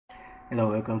Hello,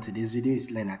 welcome to this video.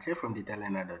 It's Leonard here from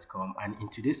Leonard.com, and in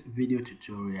today's video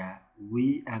tutorial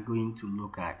we are going to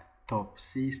look at top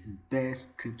 6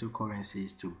 best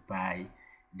cryptocurrencies to buy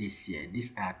this year.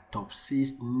 These are top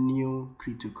 6 new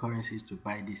cryptocurrencies to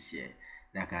buy this year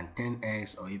that can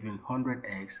 10x or even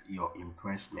 100x your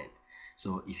investment.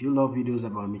 So if you love videos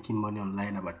about making money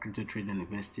online, about crypto trading and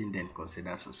investing, then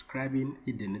consider subscribing,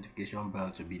 hit the notification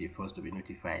bell to be the first to be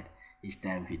notified each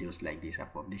time videos like this are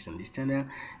published on this channel.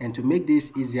 And to make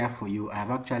this easier for you,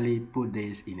 I've actually put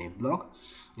this in a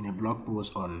blog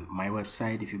post on my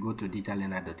website. If you go to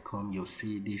Leonard.com, you'll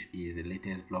see this is the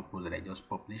latest blog post that I just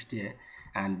published here,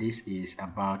 and this is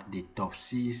about the top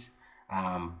 6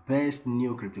 best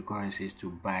new cryptocurrencies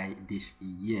to buy this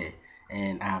year.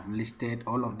 And I've listed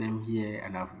all of them here,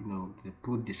 and I've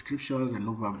put descriptions and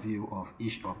overview of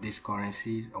each of these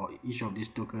currencies or each of these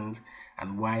tokens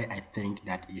and why I think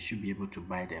that you should be able to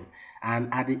buy them.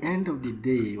 And at the end of the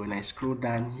day, when I scroll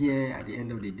down here, at the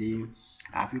end of the day,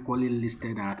 I've equally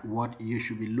listed out what you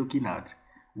should be looking at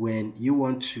when you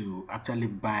want to actually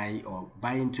buy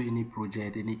into any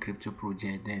project, any crypto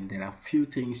project. Then there are few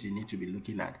things you need to be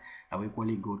looking at. I will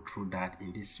equally go through that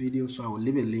in this video, so I will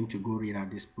leave a link to go read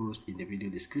out this post in the video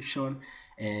description.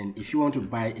 And if you want to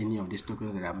buy any of these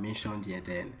tokens that I mentioned here,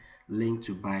 then link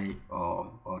to buy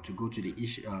or to go to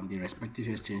the respective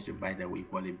exchange to buy that will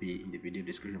equally be in the video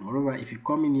description. Moreover, if you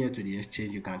come in here to the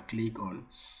exchange, you can click on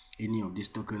any of these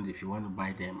tokens if you want to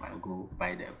buy them and go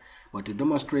buy them. But to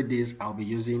demonstrate this, I'll be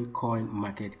using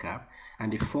CoinMarketCap,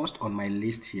 and the first on my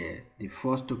list here, the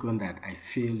first token that I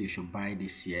feel you should buy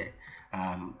this year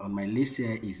on my list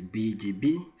here is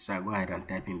BGB. So I go ahead and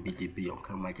type in BGB on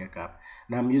CoinMarketCap.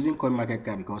 Now I'm using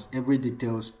CoinMarketCap because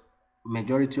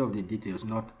majority of the details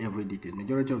you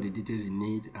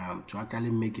need to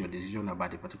actually make your decision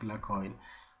about a particular coin,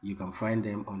 you can find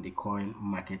them on the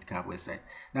CoinMarketCap website.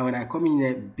 Now when I come in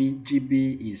here,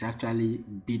 BGB is actually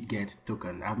BitGet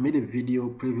token. I've made a video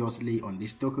previously on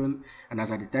this token, and as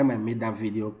at the time I made that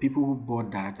video, people who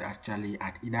bought that actually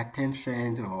at either 10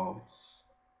 cents or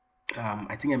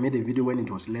I think I made a video when it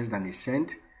was less than a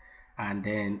cent, and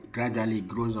then gradually it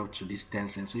grows up to this 10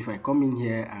 cents. So if I come in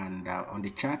here and on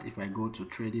the chart, if I go to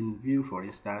trading view, for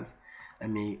instance, let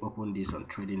me open this on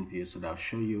trading view so that I'll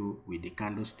show you with the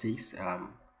candlesticks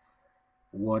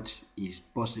what is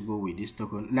possible with this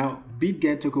token. Now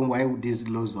BitGet token, why would this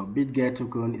loads up? BitGet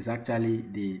token is actually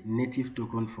the native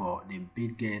token for the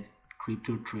BitGet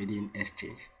crypto trading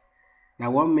exchange.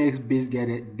 Now what makes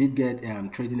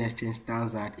BitGet trading exchange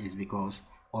stands out is because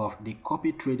of the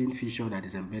copy trading feature that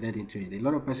is embedded into it. A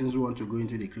lot of persons who want to go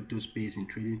into the crypto space in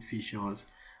trading features,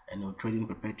 trading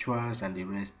perpetuals and the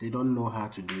rest, they don't know how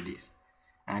to do this,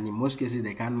 and in most cases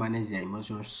they can't manage their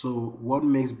emotions. So what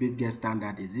makes BitGet stand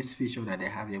out is this feature that they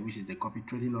have here, which is the copy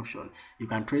trading option. You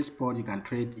can trade spot, you can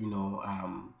trade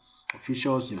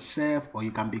features yourself, or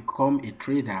you can become a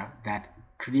trader that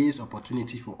creates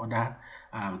opportunity for other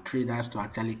traders to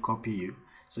actually copy you.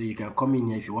 So you can come in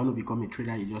here. If you want to become a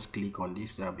trader, you just click on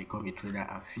this become a trader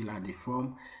and fill out the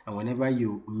form, and whenever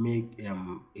you make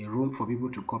a room for people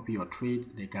to copy your trade,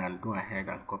 they can go ahead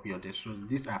and copy your trade. So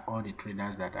these are all the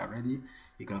traders that are ready.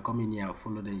 You can come in here and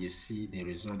follow them. You see the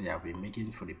result they have been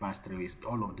making for the past 3 weeks,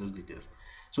 all of those details.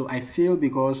 So I feel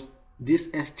because these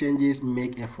exchanges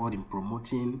make effort in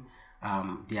promoting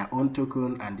their own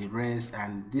token and the rest,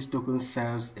 and this token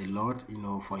serves a lot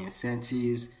for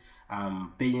incentives,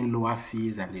 paying lower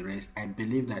fees and the rest. I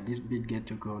believe that this BitGet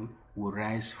token will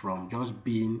rise from just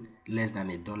being less than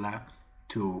 $1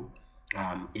 to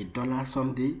 $1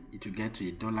 someday. It will get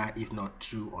to $1, if not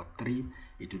 2 or 3.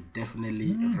 It will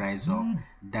definitely rise up.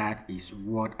 That is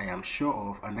what I am sure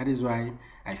of, and that is why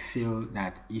I feel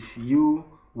that if you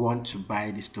want to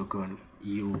buy this token,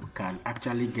 you can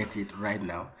actually get it right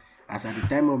now. As at the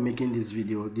time of making this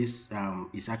video, this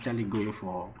is actually going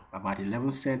for about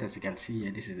 11 cents. As you can see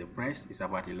here, this is the price. It's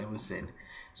about 11 cents.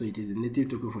 So it is a native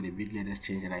token for the BitGet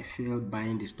exchange, and I feel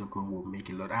buying this token will make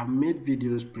a lot. I've made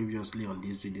videos previously on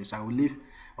this video, so I will leave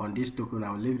on this token.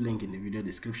 I will leave link in the video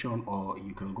description, or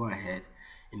you can go ahead,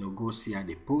 go see at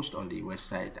the post on the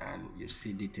website, and you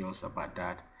see details about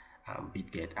that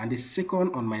BitGet. And the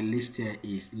second on my list here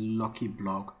is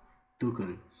Luckyblock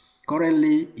token.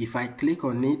 Currently, if I click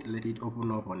on it, let it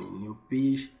open up on a new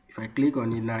page. If I click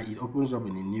on it now, it opens up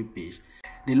in a new page.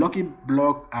 The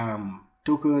Luckyblock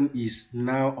token is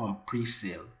now on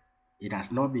pre-sale. It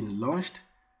has not been launched,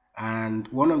 and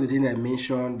one of the things I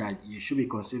mentioned that you should be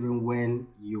considering when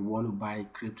you want to buy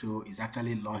crypto is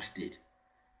actually launch date,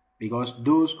 because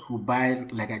those who buy,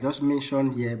 like I just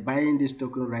mentioned here, buying this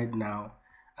token right now,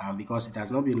 because it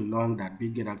has not been long that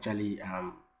BitGet actually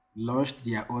launched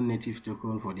their own native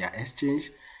token for their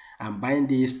exchange, and buying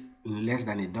this in less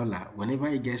than $1. Whenever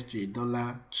it gets to $1,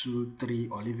 $2,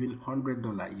 $3, or even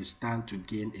 $100, you stand to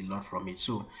gain a lot from it.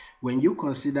 So when you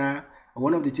consider,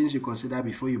 one of the things you consider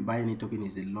before you buy any token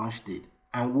is the launch date.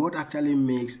 And what actually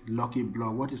makes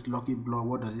Luckyblock, what is Luckyblock,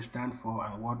 what does it stand for,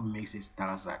 and what makes it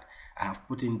stand out? I have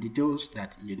put in details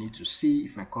that you need to see.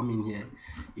 If I come in here,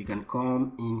 you can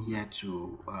come in here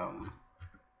to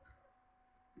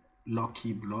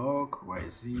Luckyblock. Where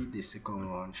is it? The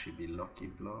second one should be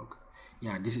Luckyblock.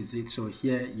 Yeah, this is it. So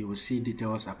here you will see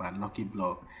details about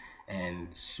Luckyblock and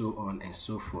so on and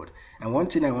so forth. And one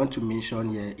thing I want to mention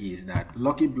here is that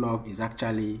Luckyblock is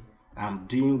actually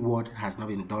doing what has not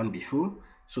been done before.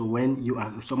 So when you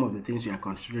are, some of the things you are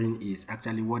considering is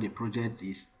actually what the project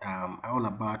is all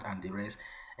about and the rest.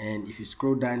 And if you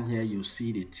scroll down here, you'll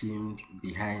see the team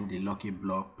behind the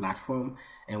Luckyblock platform.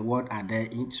 And what are they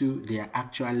into? They are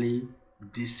actually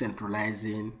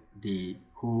decentralizing the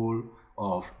whole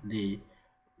of the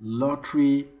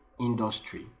lottery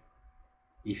industry.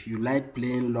 If you like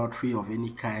playing lottery of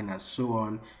any kind and so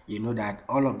on, you know that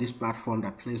all of these platforms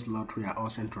that plays lottery are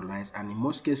all centralized, and in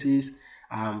most cases,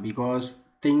 because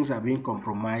things are being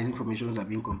compromised, information are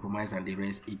being compromised and the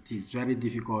rest, it is very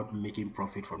difficult making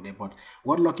profit from there. But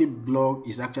what Luckyblock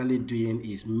is actually doing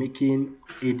is making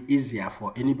it easier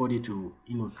for anybody to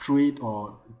trade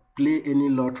or play any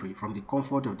lottery from the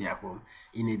comfort of their home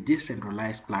in a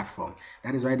decentralized platform.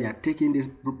 That is why they are taking this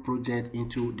project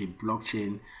into the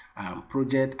blockchain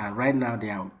project, and right now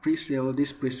they are on pre-sale.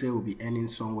 This pre-sale will be ending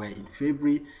somewhere in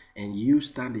February, and you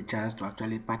stand the chance to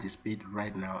actually participate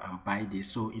right now and buy this.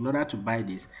 So in order to buy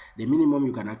this, the minimum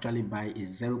you can actually buy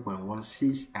is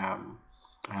 0.16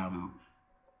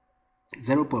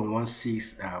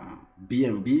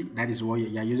 BNB. That is what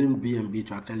you are using BNB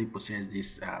to actually purchase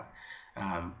this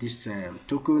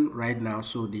token right now.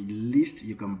 So the least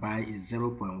you can buy is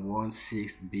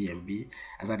 0.16 BNB.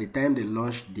 As at the time they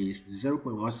launched this,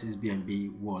 0.16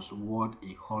 BNB was worth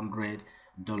 $100.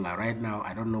 Right now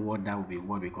I don't know what that will be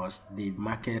worth because the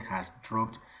market has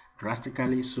dropped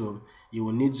drastically. So you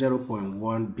will need 0.1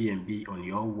 BNB on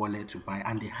your wallet to buy,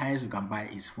 and the highest you can buy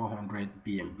is 400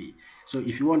 BNB. So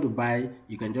if you want to buy,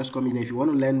 you can just come in. If you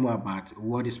want to learn more about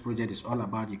what this project is all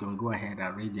about, you can go ahead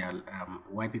and read their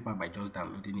white paper by just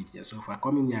downloading it here. So if I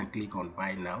come in here and click on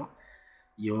buy now,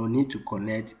 you need to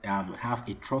connect, have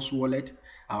a trust wallet.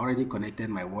 I already connected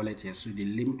my wallet here. So the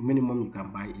minimum you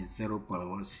can buy is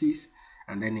 0.16,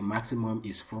 and then the maximum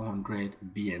is 400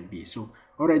 BNB. So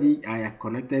already I have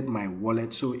connected my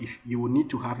wallet. So if you will need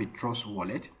to have a trust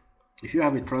wallet, if you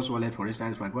have a trust wallet, for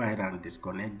instance, if I go ahead and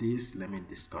disconnect this, let me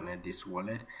disconnect this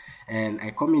wallet, and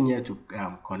I come in here to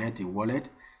connect a wallet.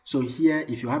 So here,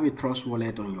 if you have a trust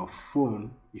wallet on your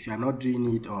phone, if you are not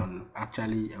doing it on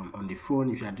on the phone,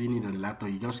 if you are doing it on the laptop,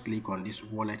 you just click on this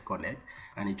wallet connect,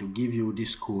 and it will give you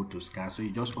this code to scan. So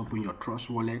you just open your trust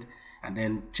wallet and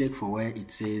then check for where it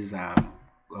says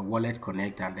wallet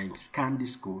connect, and then scan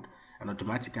this code, and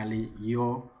automatically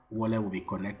your wallet will be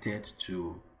connected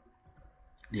to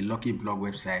the Luckyblock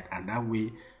website. And that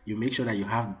way you make sure that you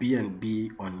have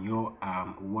BNB on your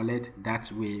wallet.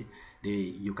 That way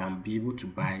you can be able to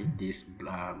buy this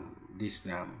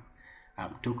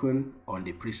token on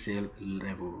the pre-sale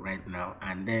level right now.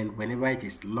 And then whenever it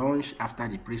is launched, after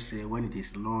the pre-sale, when it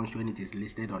is launched, when it is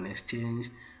listed on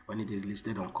exchange, when it is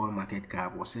listed on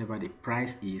CoinMarketCap, whatever the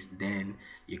price is, then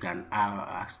you can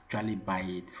actually buy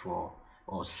it for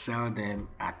or sell them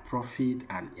at profit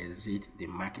and exit the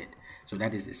market. So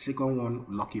that is the second one,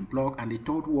 Luckyblock. And the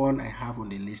third one I have on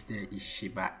the list there is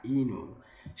Shiba Inu.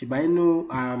 Shiba Inu,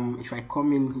 if I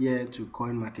come in here to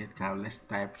CoinMarketCap, let's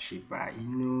type Shiba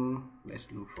Inu. Let's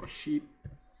look for SHIB.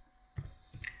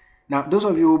 Now, those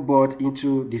of you who bought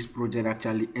into this project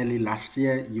actually early last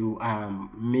year, you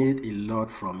made a lot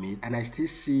from it, and I still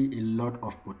see a lot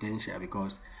of potential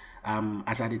because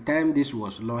as at the time this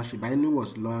was launched, Shiba Inu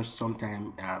was launched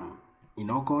sometime in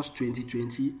August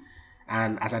 2020,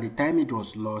 and as at the time it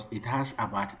was launched, it has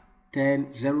about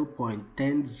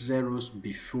 0.10 zeros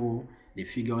before the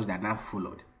figures that now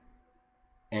followed.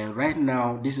 And right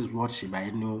now, this is what Shiba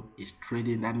Inu is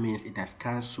trading. That means it has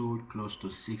cancelled close to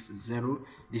 6.0.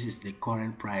 This is the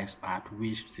current price at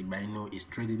which Shiba Inu is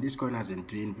trading. This coin has been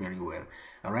doing very well.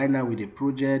 And right now with the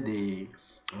project, the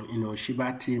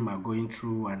Shiba team are going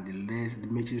through and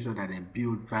making sure that they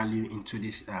build value into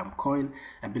this coin.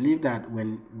 I believe that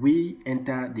when we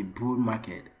enter the bull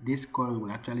market, this coin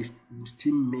will actually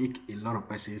still make a lot of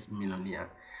persons millionaire.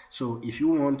 So if you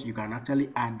want, you can actually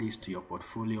add this to your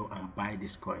portfolio and buy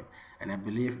this coin. And I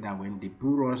believe that when the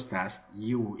bull run starts,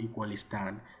 you will equally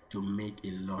stand to make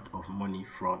a lot of money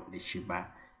from the Shiba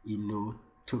Inu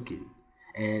token.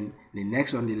 And the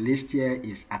next on the list here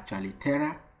is actually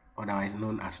Terra, otherwise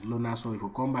known as Luna. So if we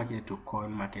come back here to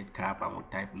coin market cap and we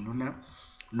type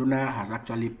Luna has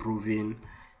actually proven,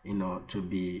 to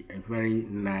be a very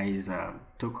nice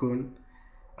token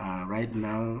right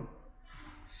now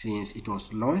since it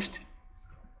was launched.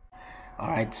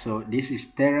 Alright, so this is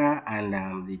Terra,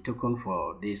 and the token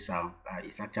for this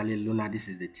is actually Luna. This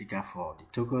is the ticker for the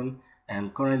token,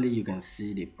 and currently you can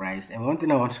see the price. And one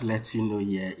thing I want to let you know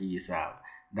here is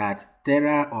that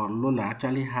Terra or Luna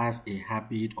actually has a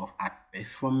habit of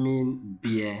outperforming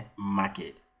bear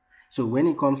market. So when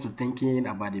it comes to thinking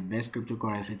about the best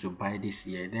cryptocurrency to buy this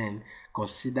year, then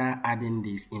consider adding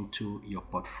this into your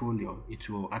portfolio. It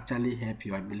will actually help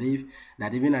you. I believe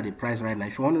that even at the price right now,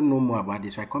 if you want to know more about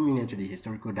this, if I come in here to the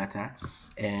historical data,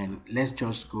 and let's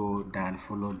just go down,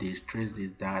 follow this, trace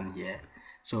this down here.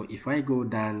 So if I go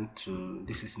down to,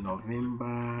 this is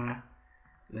November,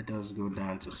 let us go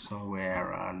down to somewhere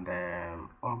around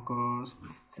August,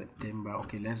 September.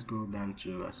 Okay, let's go down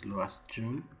to as low as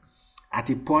June. At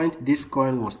a point, this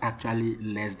coin was actually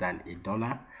less than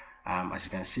 $1. As you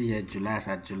can see here, July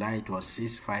it was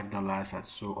 $5 and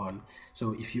so on.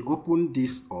 So if you open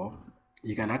this up,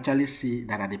 you can actually see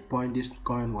that at the point this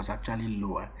coin was actually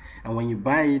lower. And when you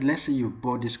buy it, let's say you've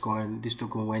bought this token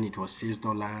when it was $6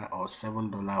 or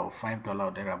 $7 or $5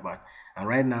 or thereabout, and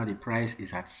right now the price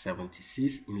is at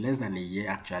 76. In less than a year,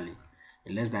 actually,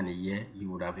 in less than a year,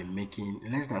 you would have been making,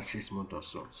 in less than 6 months or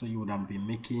so, you would have been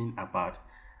making about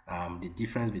the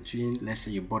difference between, let's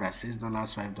say you bought at $6,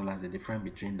 $5, the difference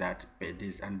between that per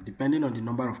day, and depending on the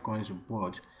number of coins you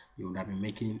bought, you would have been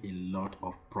making a lot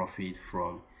of profit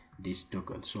from this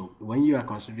token. So when you are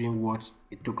considering what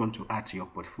a token to add to your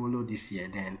portfolio this year,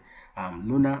 then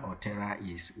Luna or Terra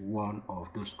is one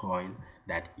of those coins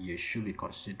that you should be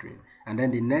considering. And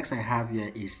then the next I have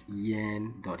here is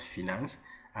Yearn.Finance.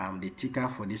 The ticker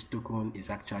for this token is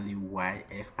actually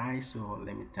YFI. So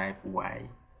let me type YFI.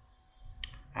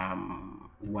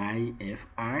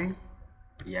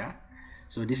 Yeah,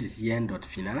 so this is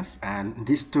Yearn.Finance, and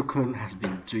this token has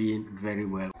been doing very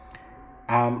well.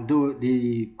 Though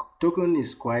the token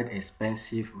is quite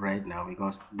expensive right now,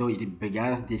 because though it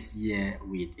began this year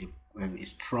with a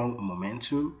strong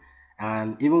momentum,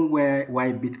 and even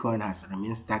why Bitcoin has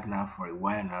remained stagnant for a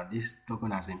while now, this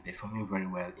token has been performing very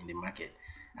well in the market.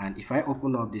 And if I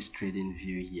open up this trading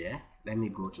view here, let me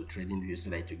go to trading view so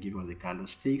that to give us the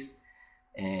candlesticks.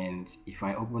 And if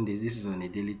I open this is on a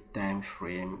daily time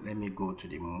frame. Let me go to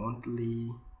the monthly,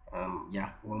 1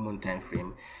 month time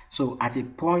frame. So at a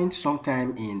point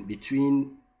sometime in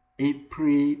between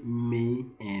April, May,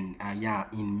 and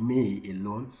in May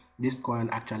alone, this coin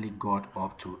actually got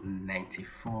up to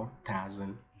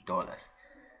 $94,000.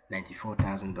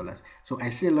 $94,000. So I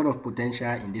see a lot of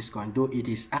potential in this coin, though it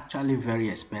is actually very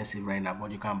expensive right now,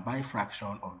 but you can buy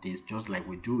fraction of this, just like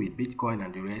we do with Bitcoin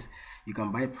and the rest. You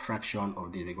can buy fraction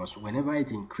of this, because whenever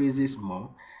it increases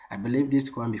more, I believe this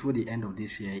coin before the end of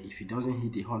this year, if it doesn't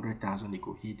hit 100,000, it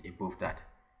could hit above that.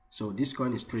 So this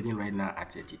coin is trading right now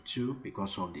at 32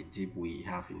 because of the dip we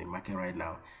have in the market right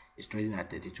now. It's trading at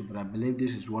 32, but I believe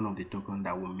this is one of the tokens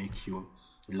that will make you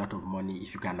a lot of money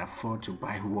if you can afford to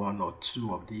buy 1 or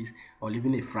 2 of these, or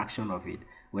even a fraction of it.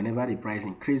 Whenever the price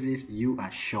increases, you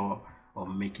are sure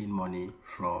of making money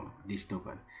from this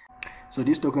token. So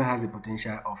this token has the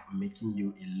potential of making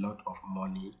you a lot of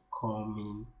money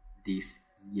coming this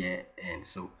year end.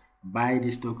 So buy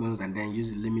these tokens and then use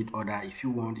the limit order if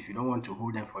you want. If you don't want to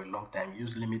hold them for a long time,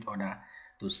 use limit order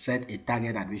to set a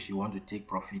target at which you want to take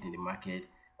profit in the market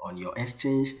on your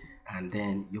exchange, and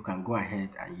then you can go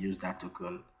ahead and use that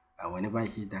token, and whenever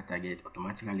you hit that target,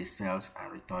 automatically sells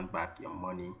and return back your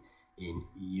money in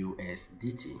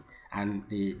USDT. And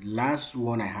the last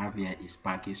one I have here is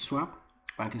PancakeSwap.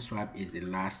 PancakeSwap is the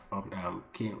last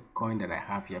coin that I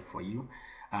have here for you,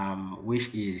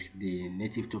 which is the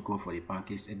native token for the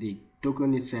Pancake. The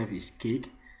token itself is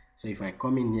Cake. So if I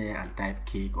come in here and type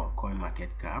Cake on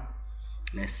CoinMarketCap,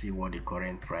 let's see what the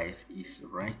current price is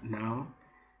right now.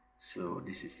 So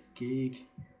this is Cake,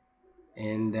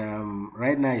 and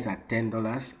right now it's at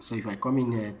 $10. So if I come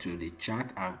in here to the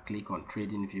chart and click on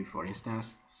trading view, for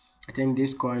instance, I think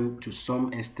this coin to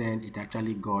some extent it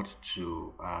actually got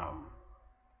to around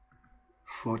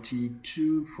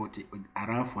 $43,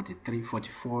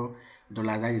 $44.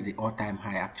 That is the all-time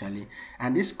high actually.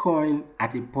 And this coin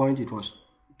at a point it was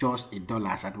just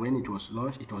 $1. At when it was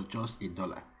launched, it was just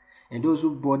 $1. And those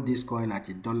who bought this coin at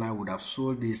 $1 would have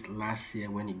sold this last year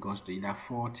when it goes to either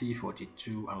 40,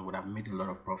 42, and would have made a lot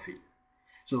of profit.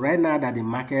 So right now that the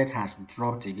market has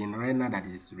dropped again, right now that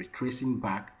it's retracing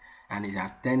back, and it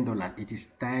has $10, it is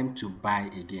time to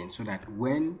buy again, so that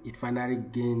when it finally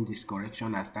gains this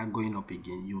correction and start going up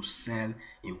again, you sell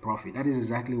in profit. That is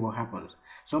exactly what happens.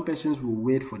 Some persons will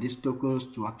wait for these tokens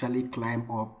to actually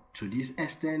climb up to this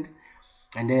extent,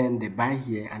 and then they buy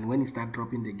here, and when it start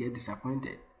dropping, they get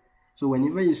disappointed. So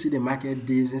whenever you see the market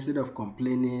dips, instead of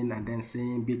complaining and then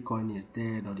saying Bitcoin is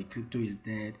dead or the crypto is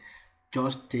dead,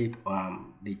 just take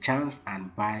the chance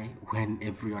and buy when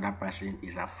every other person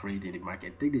is afraid in the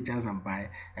market. Take the chance and buy,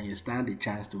 and you stand the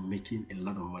chance to making a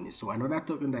lot of money. So another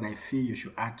token that I feel you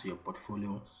should add to your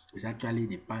portfolio is actually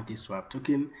the PancakeSwap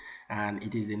token, and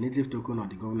it is the native token or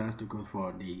the governance token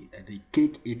for the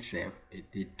cake itself.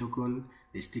 The token,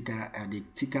 the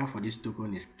ticker for this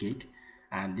token is cake,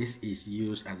 and this is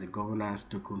used as a governance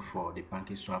token for the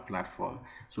PancakeSwap platform.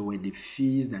 So with the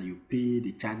fees that you pay,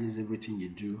 the charges, everything you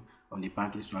do on the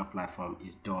PancakeSwap platform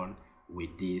is done with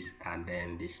this, and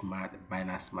then the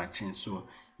Binance Smart Chain. So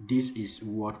this is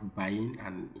worth buying,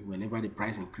 and whenever the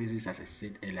price increases, as I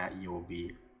said earlier, you will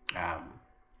be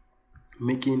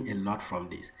making a lot from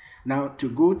this. Now, to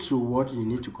go to what you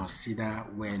need to consider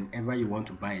whenever you want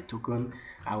to buy a token,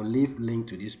 I'll leave link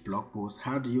to this blog post.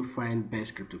 How do you find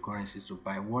best cryptocurrencies to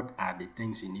buy? What are the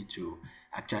things you need to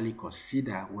actually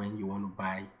consider when you want to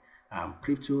buy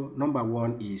crypto? Number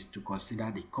one is to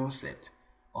consider the concept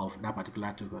of that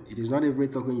particular token. It is not every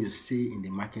token you see in the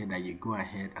market that you go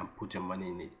ahead and put your money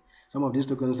in it. Some of these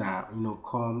tokens are,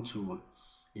 come to,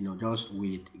 just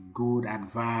with good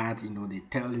advert, they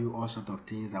tell you all sorts of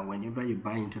things, and whenever you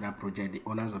buy into that project, the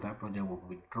owners of that project will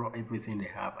withdraw everything they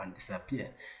have and disappear,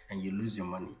 and you lose your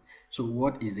money. So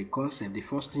what is the concept? The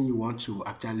first thing you want to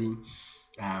actually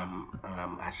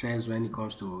assess when it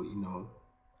comes to,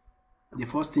 the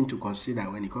first thing to consider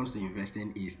when it comes to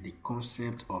investing is the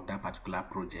concept of that particular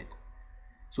project.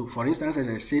 So for instance, as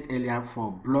I said earlier,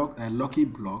 for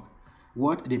Luckyblock,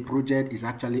 what the project is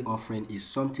actually offering is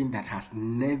something that has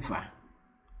never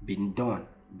been done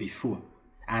before,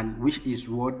 and which is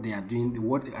what they are doing.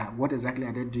 What exactly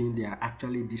are they doing? They are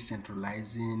actually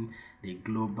decentralizing the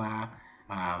global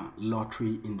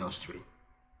lottery industry.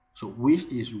 So which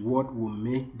is what will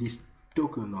make this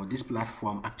token or this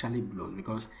platform actually blow,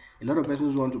 because a lot of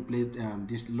persons who want to play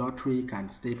this lottery can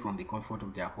stay from the comfort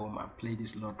of their home and play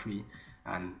this lottery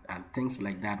and things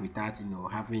like that without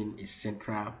having a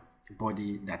central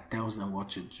body that tells them what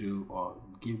to do or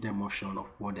give them option of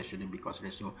what they shouldn't be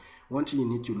considering. So one thing you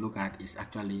need to look at is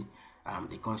actually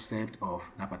the concept of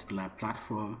that particular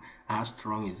platform. How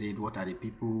strong is it? What are the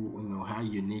people? How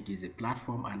unique is the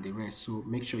platform and the rest? So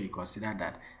make sure you consider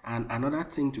that. And another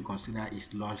thing to consider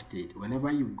is launch date.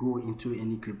 Whenever you go into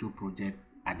any crypto project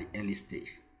at the early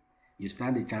stage, you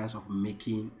stand a chance of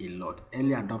making a lot.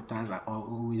 Early adopters are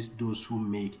always those who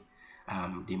make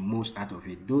the most out of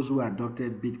it. Those who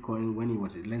adopted Bitcoin when it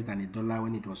was less than $1,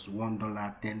 when it was $1,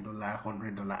 $10,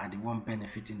 $100, are the one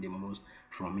benefiting the most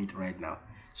from it right now.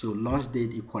 So launch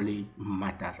date equally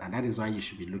matters, and that is why you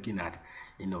should be looking at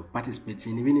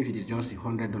participating, even if it is just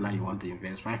 $100 you want to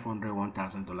invest, $500,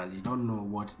 $1,000. You don't know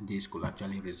what this could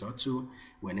actually result to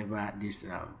whenever this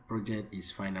project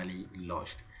is finally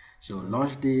launched. So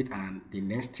launch date, and the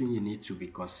next thing you need to be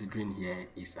considering here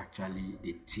is actually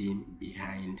the team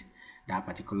behind that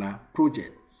particular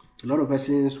project. A lot of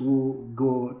persons who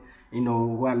go,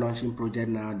 who are launching project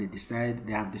now,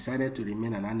 they have decided to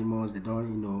remain anonymous. They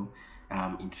don't,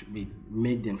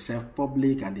 make themselves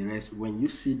public and the rest. When you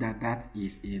see that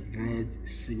is a red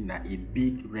signal, a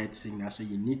big red signal. So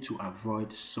you need to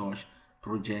avoid such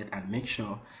project and make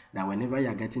sure that whenever you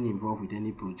are getting involved with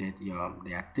any project,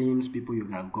 there are teams, people you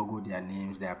can Google their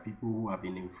names. There are people who have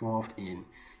been involved in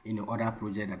other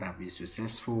projects that have been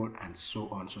successful and so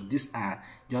on. So these are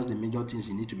just the major things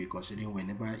you need to be considering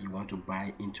whenever you want to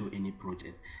buy into any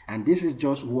project. And this is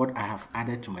just what I have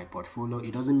added to my portfolio.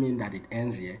 It doesn't mean that it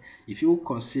ends here. If you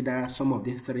consider some of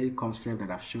these three concepts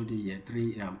that I've showed you here,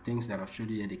 three things that I've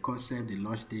showed you here: the concept, the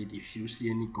launch date, if you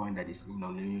see any coin that is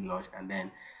newly launched, and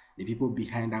then the people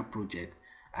behind that project,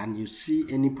 and you see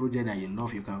any project that you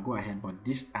love, you can go ahead. But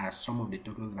these are some of the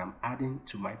tokens that I'm adding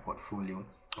to my portfolio,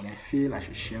 and I feel I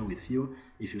should share with you.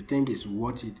 If you think it's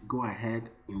worth it, go ahead,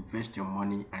 invest your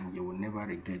money, and you will never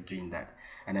regret doing that.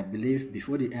 And I believe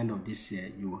before the end of this year,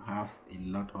 you will have a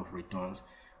lot of returns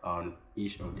on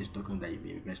each of these tokens that you'll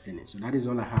be investing in. So that is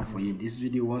all I have for you in this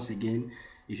video. Once again,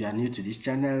 if you are new to this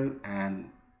channel and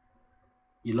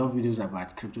you love videos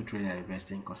about crypto trading and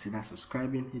investing, consider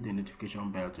subscribing, hit the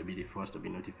notification bell to be the first to be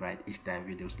notified each time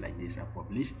videos like this are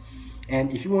published.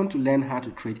 And if you want to learn how to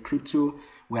trade crypto,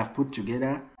 we have put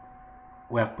together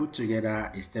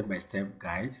a step-by-step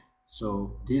guide.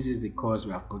 So this is the course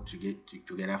we have put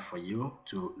together for you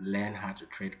to learn how to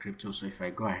trade crypto. So if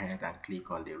I go ahead and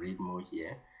click on the read more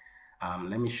here,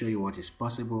 let me show you what is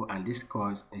possible. And this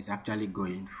course is actually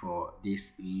going for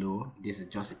this low. This is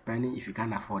just a penny. If you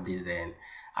can't afford this, then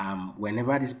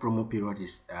whenever this promo period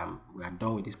is we are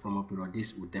done with this promo period,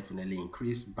 this will definitely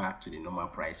increase back to the normal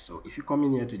price. So if you come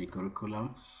in here to the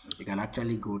curriculum, you can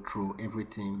actually go through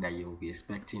everything that you will be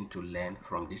expecting to learn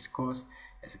from this course,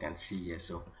 as you can see here.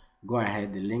 So go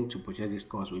ahead, the link to purchase this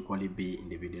course will equally be in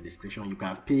the video description. You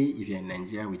can pay if you're in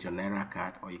Nigeria with your Naira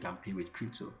card, or you can pay with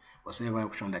crypto. Whatever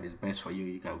option that is best for you,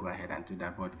 you can go ahead and do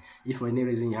that. But if for any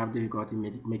reason you have difficulty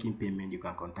making payment, you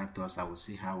can contact us and we'll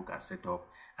see how we can set up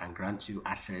and grant you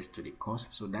access to the course.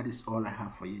 So that is all I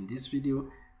have for you in this video,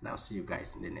 and I'll see you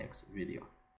guys in the next video.